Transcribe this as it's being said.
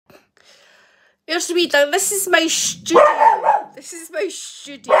Here's the wee thing. This is my studio. This is my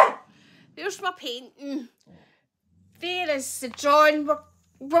studio. There's my painting. There is the drawing.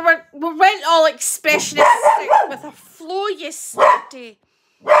 We went all expressionistic with a flow yesterday.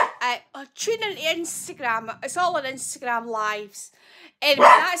 Tune into Instagram. It's all on Instagram lives. Anyway,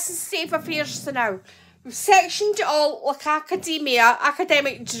 that's the state of affairs for now. We've sectioned it all like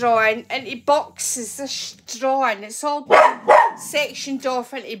academic drawing into boxes. This drawing, it's all sectioned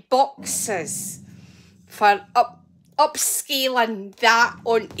off into boxes for upscaling that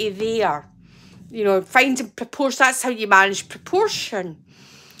onto there. You know, finding proportion. That's how you manage proportion.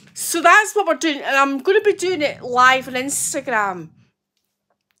 So that's what we're doing, and I'm going to be doing it live on Instagram.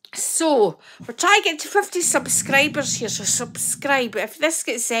 So we're trying to get to 50 subscribers here, so subscribe if this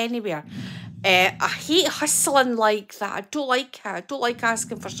gets anywhere. I hate hustling like that. I don't like it. I don't like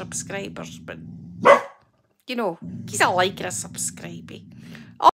asking for subscribers, but you know, he's a like and a subscribe.